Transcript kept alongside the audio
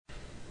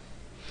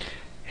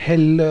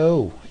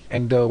Hello,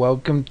 and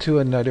welcome to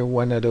another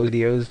one of those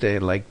videos that I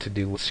like to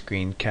do with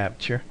screen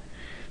capture.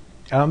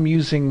 I'm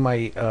using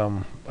my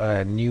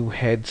new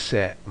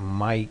headset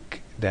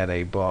mic that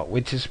I bought,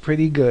 which is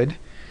pretty good,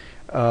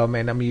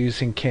 and I'm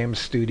using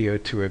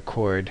Camstudio to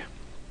record.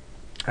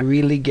 I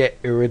really get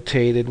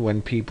irritated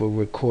when people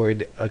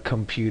record a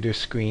computer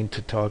screen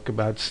to talk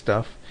about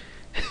stuff.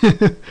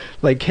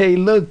 Like, hey,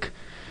 look,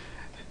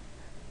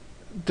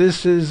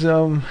 this is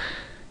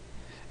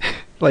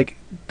like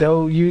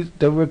they'll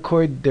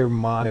record their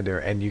monitor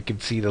and you can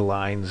see the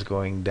lines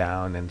going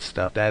down and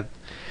stuff. That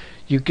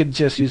you could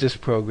just use this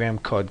program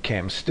called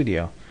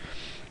Camstudio.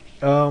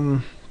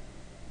 Um,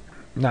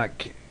 not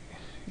Ca-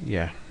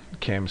 yeah,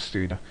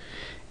 Camstudio.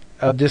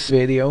 This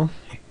video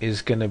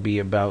is gonna be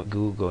about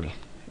Google,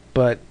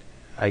 but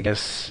I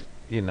guess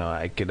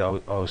I could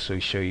also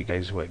show you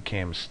guys what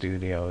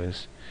Camstudio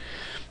is.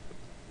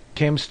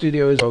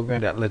 Camstudio is a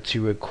program that lets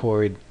you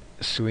record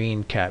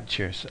screen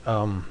captures.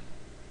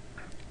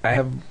 I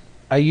have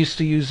I used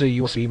to use a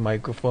USB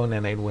microphone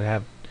and I would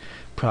have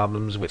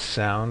problems with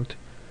sound.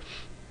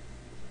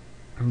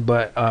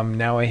 But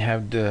now I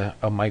have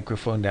a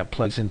microphone that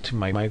plugs into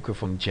my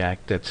microphone jack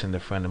that's in the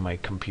front of my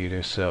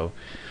computer, so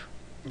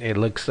it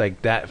looks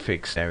like that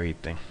fixed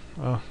everything.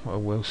 Oh,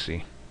 well, we'll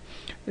see.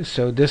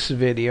 So this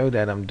video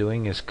that I'm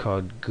doing is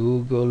called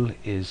Google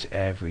is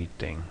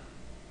Everything.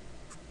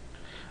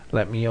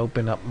 Let me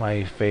open up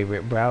my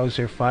favorite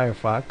browser,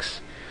 Firefox.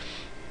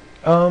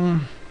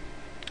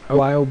 A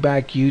while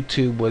back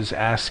YouTube was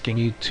asking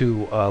you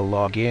to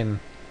log in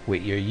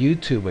with your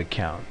YouTube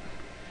account.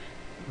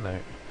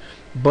 Like,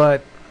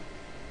 but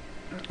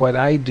what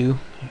I do,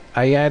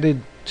 I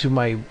added to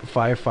my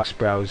Firefox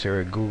browser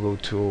a Google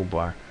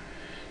toolbar.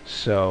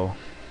 So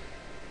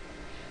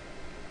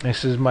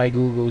this is my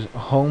Google's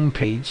home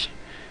page,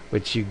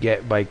 which you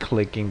get by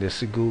clicking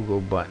this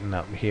Google button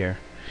up here.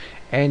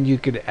 And you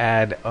could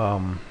add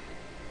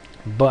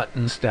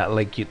buttons that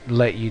let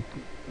you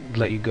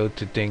go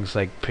to things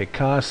like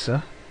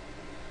Picasa.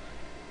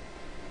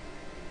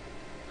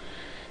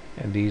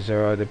 And these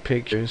are all the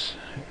pictures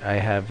I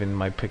have in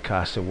my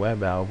Picasa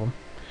web album.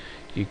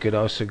 You could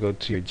also go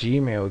to your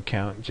Gmail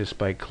account just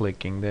by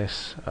clicking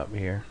this up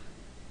here.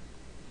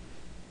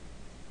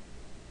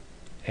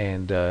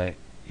 And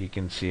you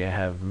can see I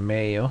have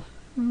mail,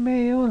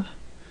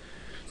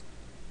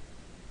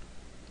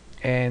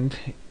 and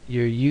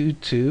your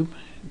YouTube.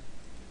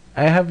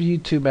 I have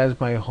YouTube as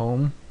my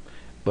home,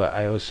 but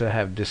I also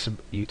have this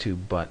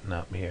YouTube button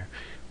up here,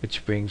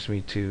 which brings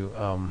me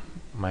to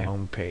my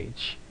home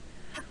page.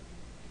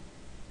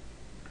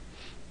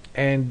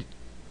 And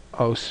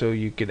also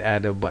you could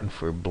add a button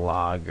for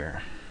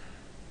Blogger.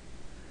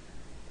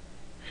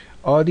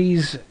 All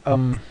these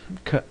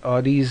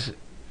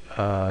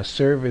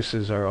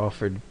services are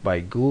offered by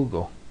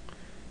Google.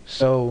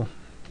 So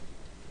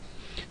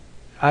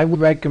I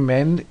would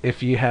recommend,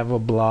 if you have a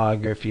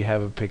blog or if you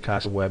have a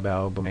Picasa web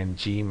album and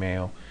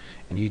Gmail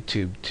and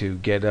YouTube, to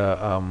get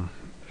a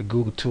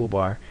Google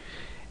toolbar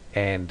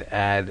and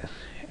add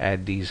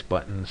these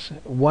buttons.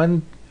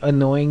 One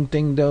annoying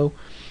thing though,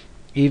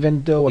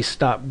 even though I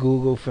stop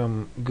Google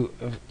from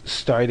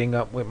starting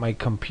up with my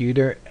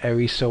computer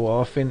every so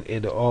often,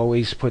 it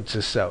always puts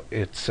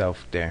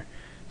itself there.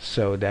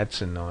 So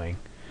that's annoying.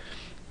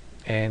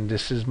 And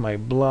this is my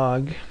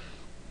blog,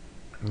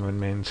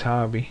 One Man's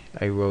Hobby.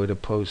 I wrote a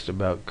post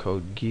about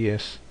Code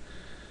Geass,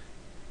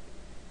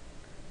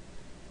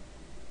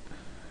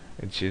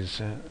 which is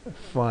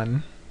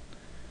fun.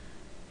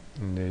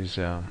 And there's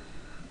the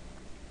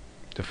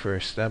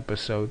first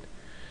episode.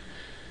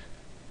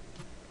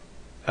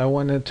 I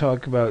want to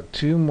talk about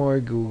two more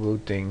Google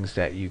things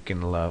that you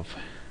can love.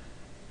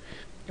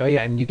 Oh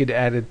yeah, and you could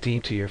add a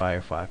theme to your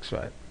Firefox.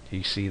 Right?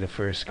 You see the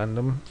first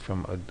Gundam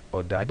from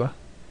Odaiba,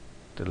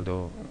 the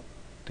little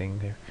thing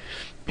there.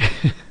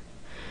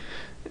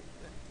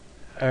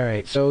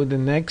 Alright, so the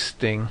next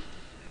thing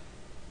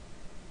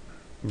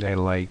that I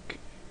like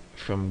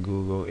from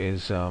Google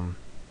is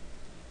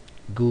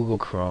Google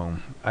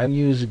Chrome. I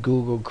use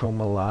Google Chrome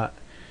a lot.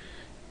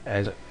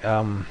 As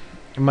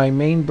my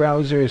main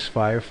browser is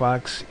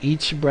Firefox.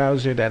 Each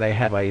browser that I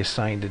have, I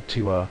assigned it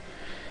to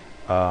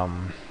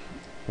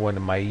one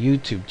of my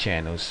YouTube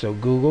channels. So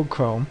Google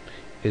Chrome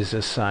is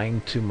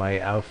assigned to my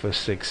Alpha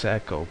 6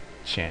 Echo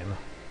channel.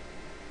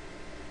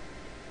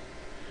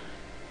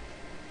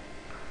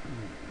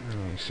 Let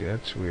me see,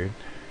 that's weird.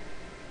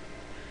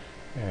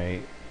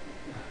 Alright.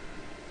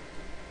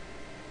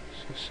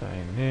 So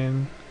sign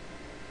in.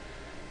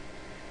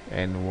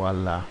 And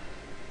voila.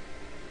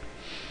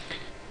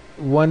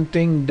 One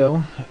thing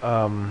though,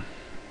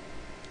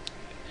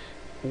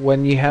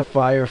 when you have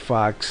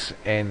Firefox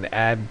and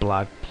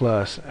AdBlock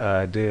Plus,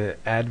 the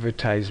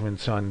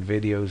advertisements on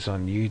videos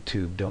on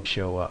YouTube don't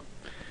show up.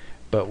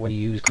 But when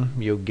you use them,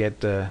 you'll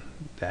get the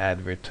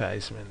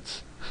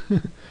advertisements.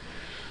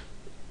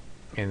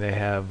 And they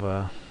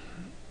have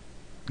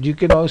you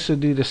could also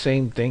do the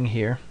same thing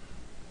here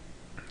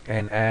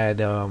and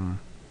add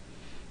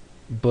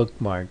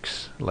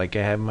bookmarks. Like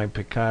I have my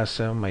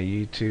Picasa, my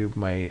YouTube,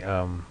 my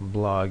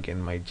blog,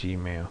 and my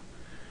Gmail.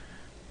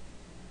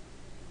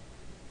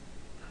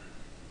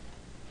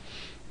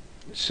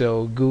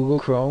 So Google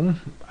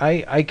Chrome,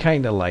 I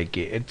kind of like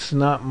it. It's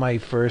not my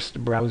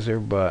first browser,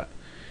 but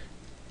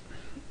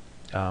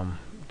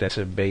that's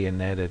a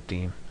Bayonetta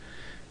theme,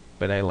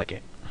 but I like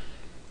it.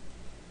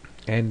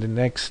 And the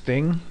next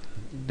thing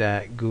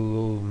that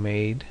Google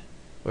made,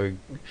 or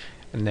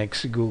the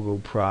next Google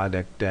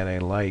product that I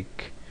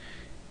like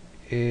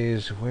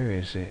is, where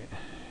is it?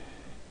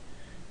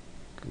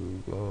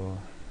 Google.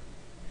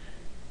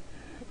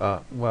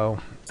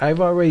 Well, I've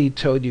already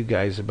told you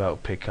guys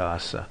about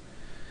Picasa,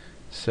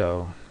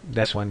 so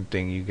that's one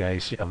thing you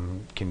guys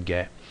can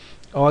get.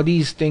 All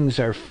these things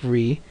are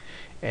free,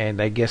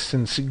 and I guess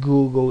since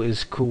Google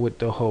is cool with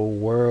the whole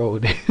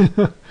world,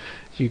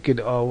 you could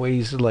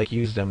always like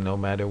use them no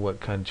matter what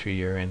country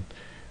you're in.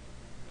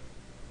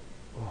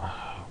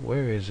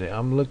 Where is it?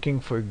 I'm looking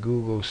for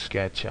Google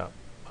SketchUp.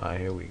 Ah,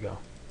 here we go.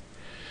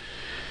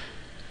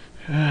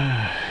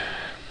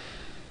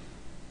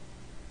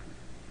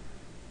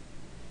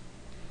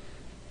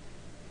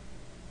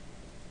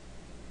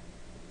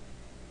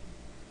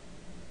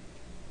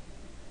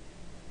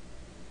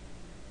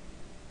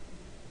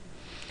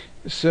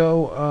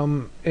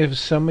 So, if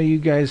some of you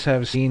guys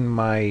have seen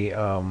my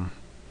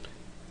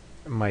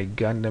my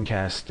Gundam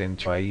cast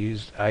intro,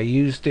 I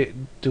used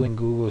it doing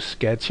Google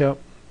SketchUp.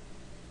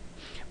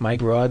 My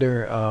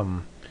brother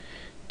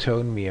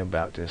told me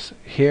about this.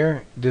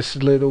 Here, this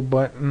little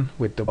button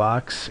with the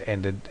box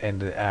and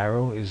the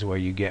arrow is where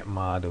you get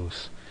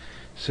models.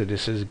 So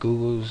this is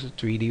Google's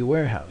 3D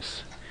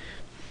warehouse.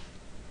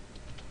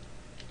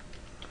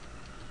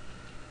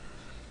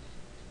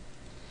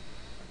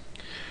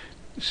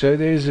 So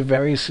there's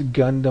various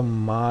Gundam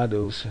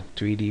models,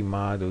 3D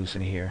models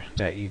in here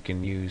that you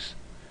can use.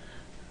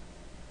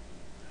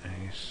 Let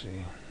me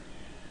see.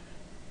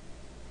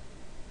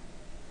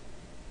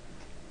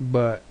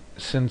 But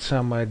since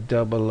I'm a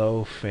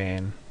 00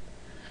 fan,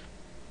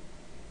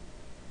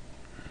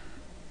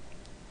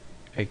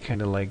 I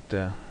kind of like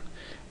the...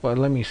 Well,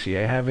 let me see.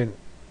 I haven't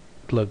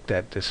looked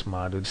at this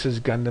model. This is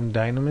Gundam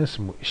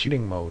Dynamis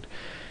shooting mode.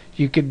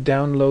 You could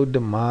download the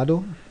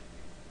model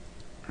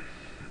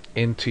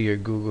into your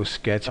Google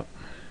SketchUp.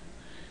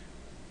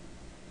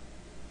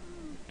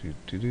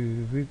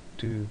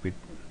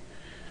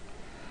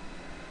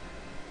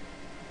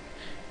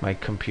 My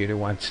computer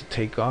wants to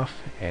take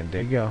off, and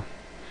there you go.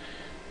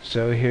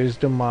 So here's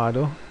the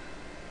model.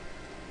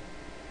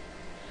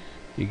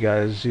 You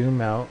gotta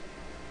zoom out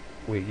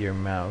with your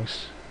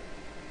mouse,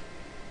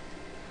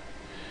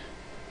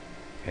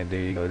 and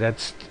there you go.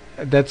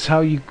 That's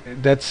how you.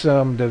 That's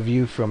the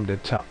view from the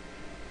top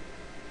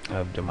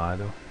of the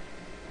model.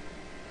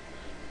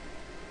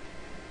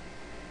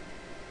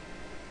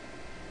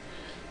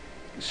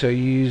 So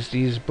you use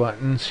these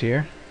buttons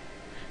here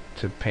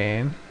to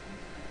pan.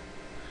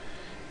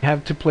 You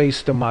have to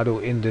place the model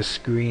in the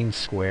screen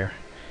square,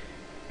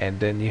 and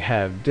then you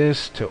have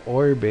this to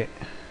orbit,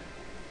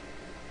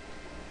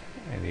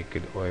 and you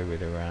could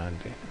orbit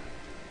around it.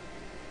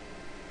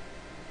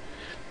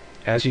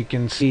 As you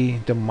can see,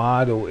 the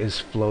model is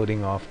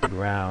floating off the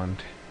ground,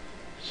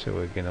 so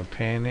we're gonna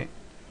pan it.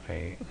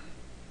 Wait.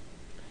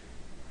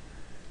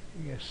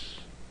 Yes.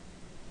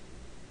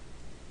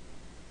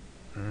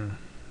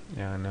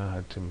 Yeah, I know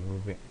how to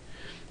move it.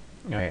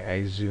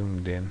 I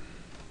zoomed in.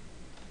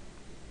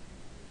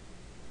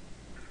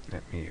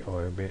 Let me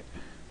orbit.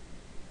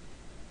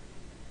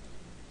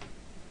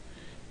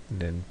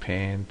 And then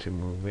pan to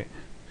move it.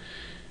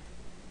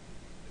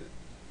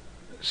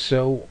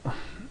 So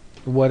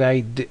what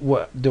I did,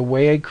 the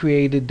way I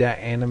created that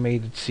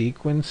animated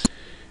sequence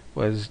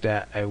was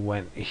that I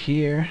went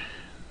here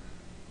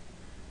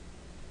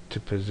to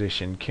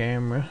position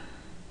camera.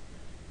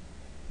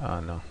 Oh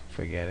no,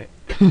 forget it.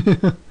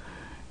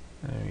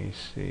 Let me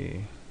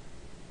see.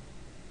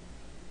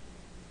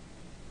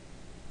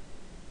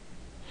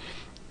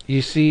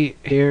 You see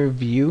here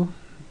view,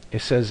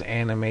 it says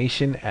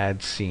animation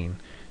add scene.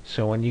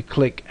 So when you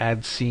click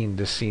add scene,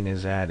 the scene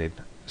is added,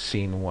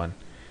 scene 1.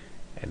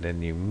 And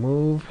then you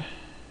move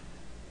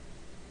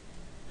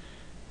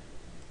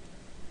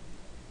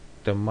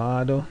the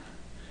model,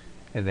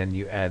 and then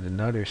you add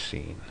another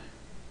scene.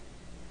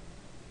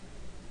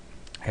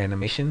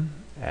 Animation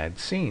add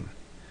scene,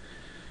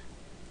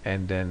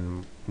 and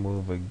then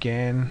move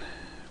again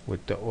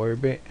with the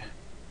orbit,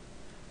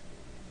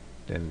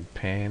 then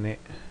pan it.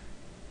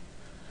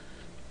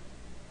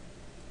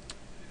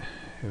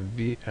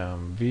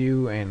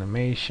 View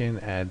animation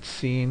add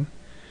scene,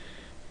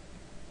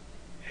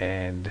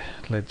 and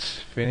let's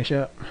finish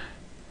up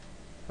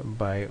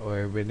by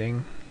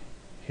orbiting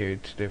here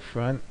to the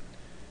front.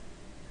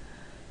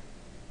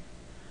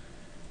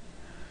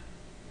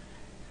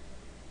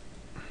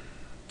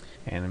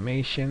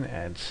 Animation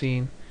add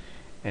scene,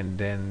 and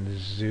then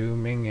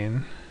zooming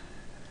in.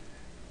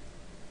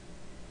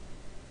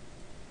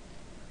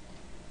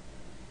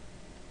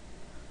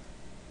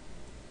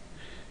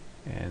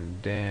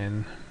 And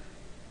then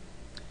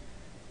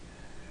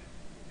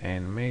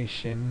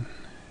animation,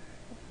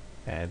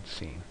 add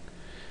scene.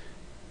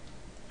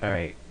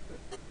 Alright,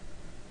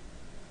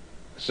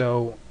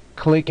 so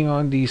clicking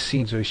on these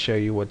scenes will show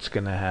you what's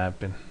gonna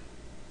happen.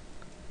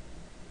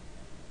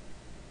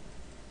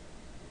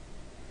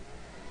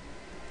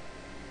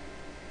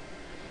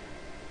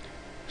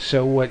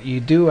 So what you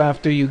do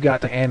after you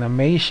got the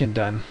animation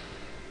done,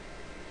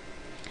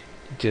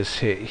 just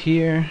hit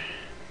here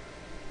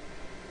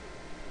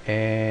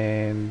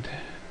and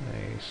let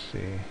me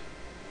see,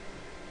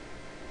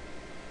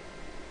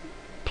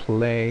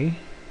 play,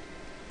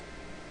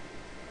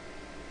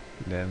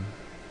 then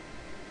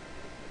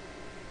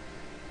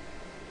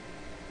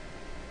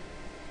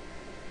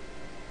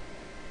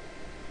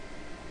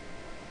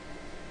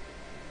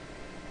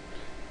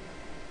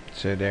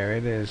so there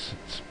it is,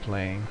 it's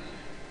playing,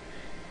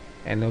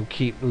 and it'll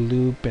keep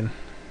looping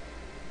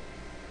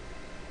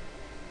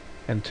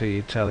until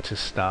you tell it to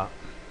stop.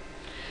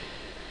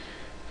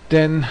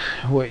 Then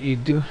what you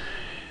do,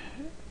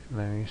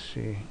 let me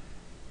see,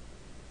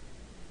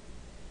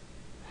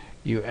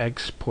 you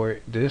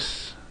export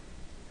this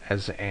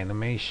as an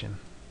animation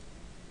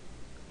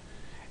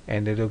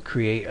and it'll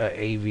create a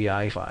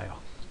AVI file.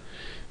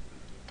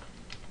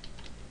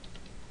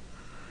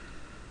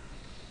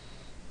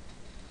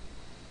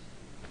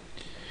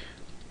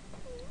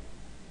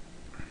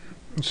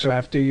 So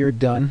after you're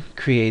done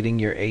creating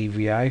your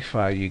AVI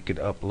file, you could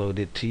upload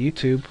it to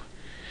YouTube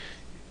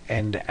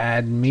and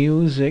add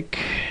music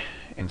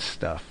and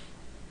stuff.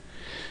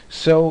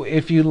 So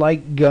if you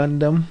like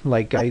Gundam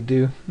like I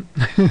do,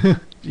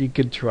 you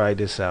could try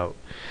this out.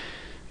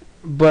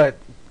 But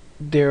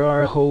there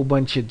are a whole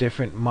bunch of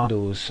different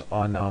models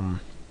on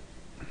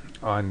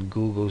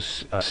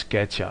Google's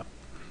SketchUp,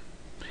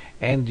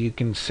 and you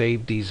can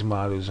save these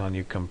models on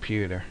your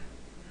computer.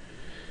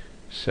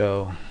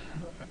 So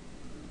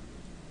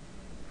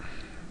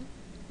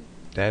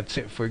that's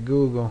it for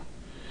Google.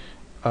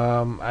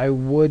 I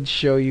would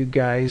show you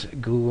guys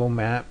Google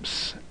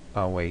Maps.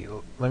 Oh wait,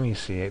 let me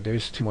see it.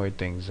 There's two more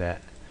things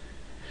that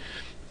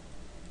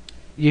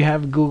you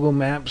have Google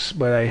Maps,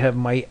 but I have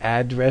my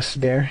address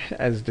there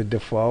as the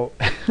default.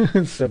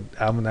 So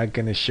I'm not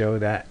gonna show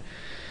that,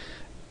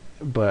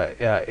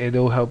 but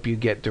it'll help you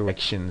get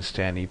directions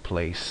to any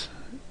place.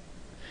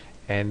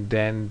 And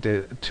then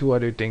the two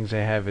other things I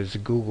have is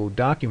Google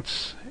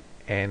Documents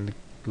and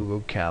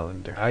Google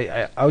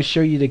Calendar. I'll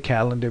show you the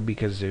calendar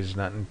because there's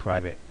nothing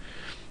private.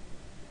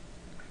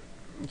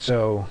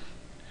 So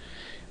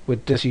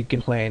with this you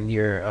can plan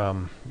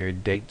your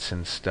dates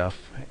and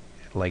stuff.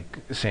 Like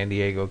San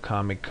Diego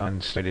Comic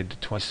Con started the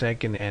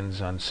 22nd, ends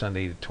on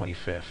Sunday the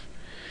 25th.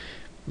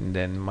 And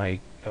then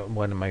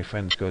one of my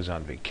friends goes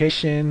on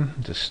vacation.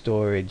 The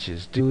storage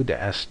is due. The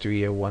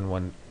Astria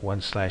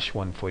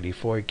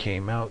 111/144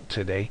 came out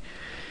today.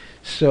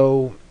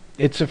 So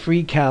it's a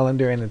free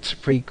calendar and it's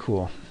pretty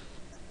cool.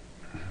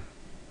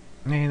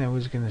 Man, I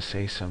was gonna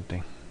say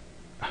something.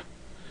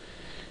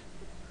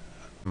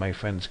 My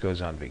friends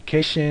goes on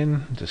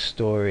vacation. The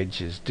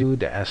storage is due.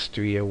 The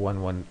Astria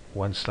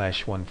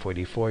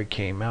 111/144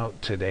 came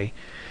out today.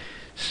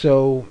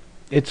 So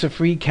it's a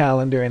free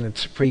calendar and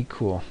it's pretty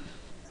cool.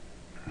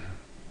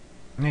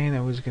 Man, I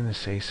was gonna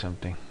say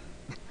something.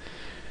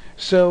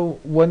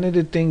 So one of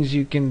the things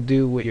you can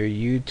do with your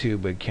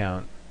YouTube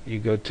account, you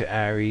go to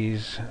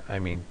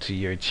to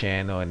your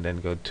channel, and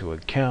then go to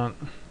account,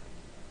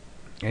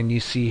 and you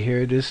see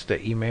here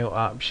the email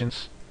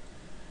options.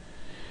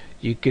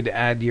 You could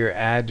add your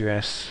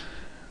address,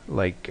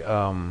 like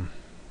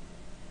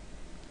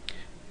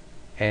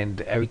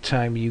and every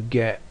time you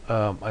get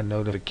a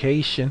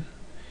notification,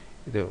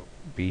 it'll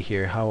be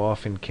here. How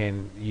often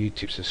can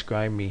YouTube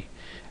subscribe me?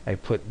 I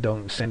put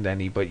don't send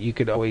any, but you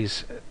could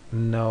always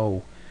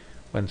know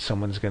when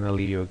someone's gonna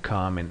leave you a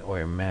comment or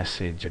a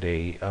message, or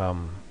they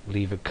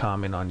leave a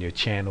comment on your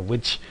channel,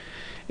 which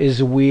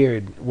is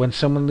weird. When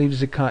someone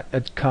leaves a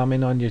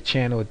comment on your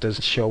channel, it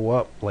doesn't show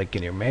up like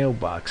in your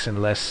mailbox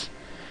unless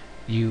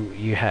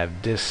you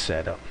have this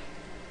set up.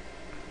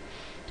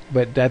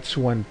 But that's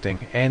one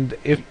thing. And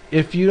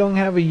if you don't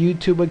have a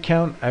YouTube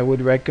account, I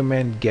would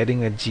recommend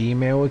getting a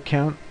Gmail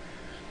account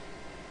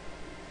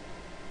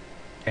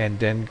and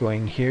then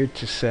going here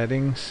to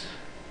settings.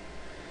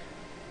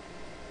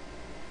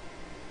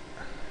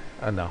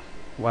 Oh no,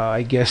 well,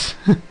 I guess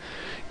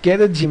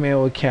get a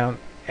Gmail account,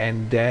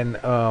 and then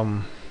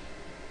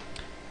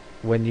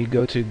when you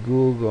go to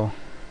Google,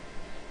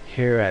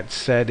 here at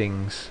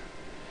settings,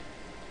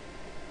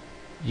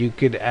 you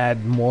could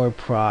add more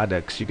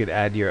products. You could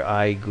add your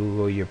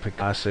iGoogle, your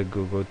Picasa,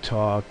 Google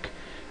Talk,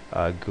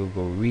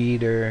 Google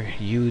Reader,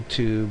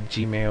 YouTube,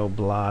 Gmail,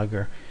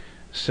 Blogger.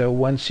 So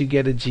once you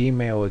get a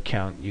Gmail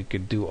account, you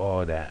could do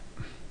all that.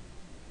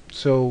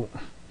 So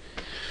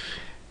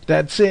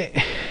that's it.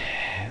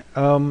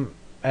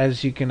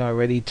 As you can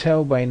already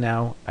tell by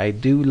now, I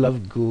do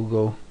love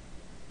Google.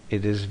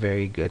 It is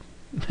very good.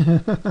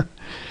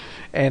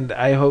 And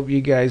I hope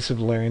you guys have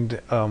learned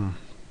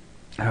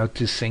how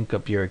to sync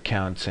up your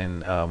accounts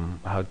and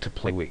how to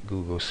play with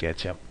Google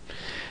SketchUp.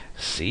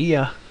 See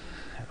ya.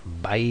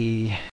 Bye.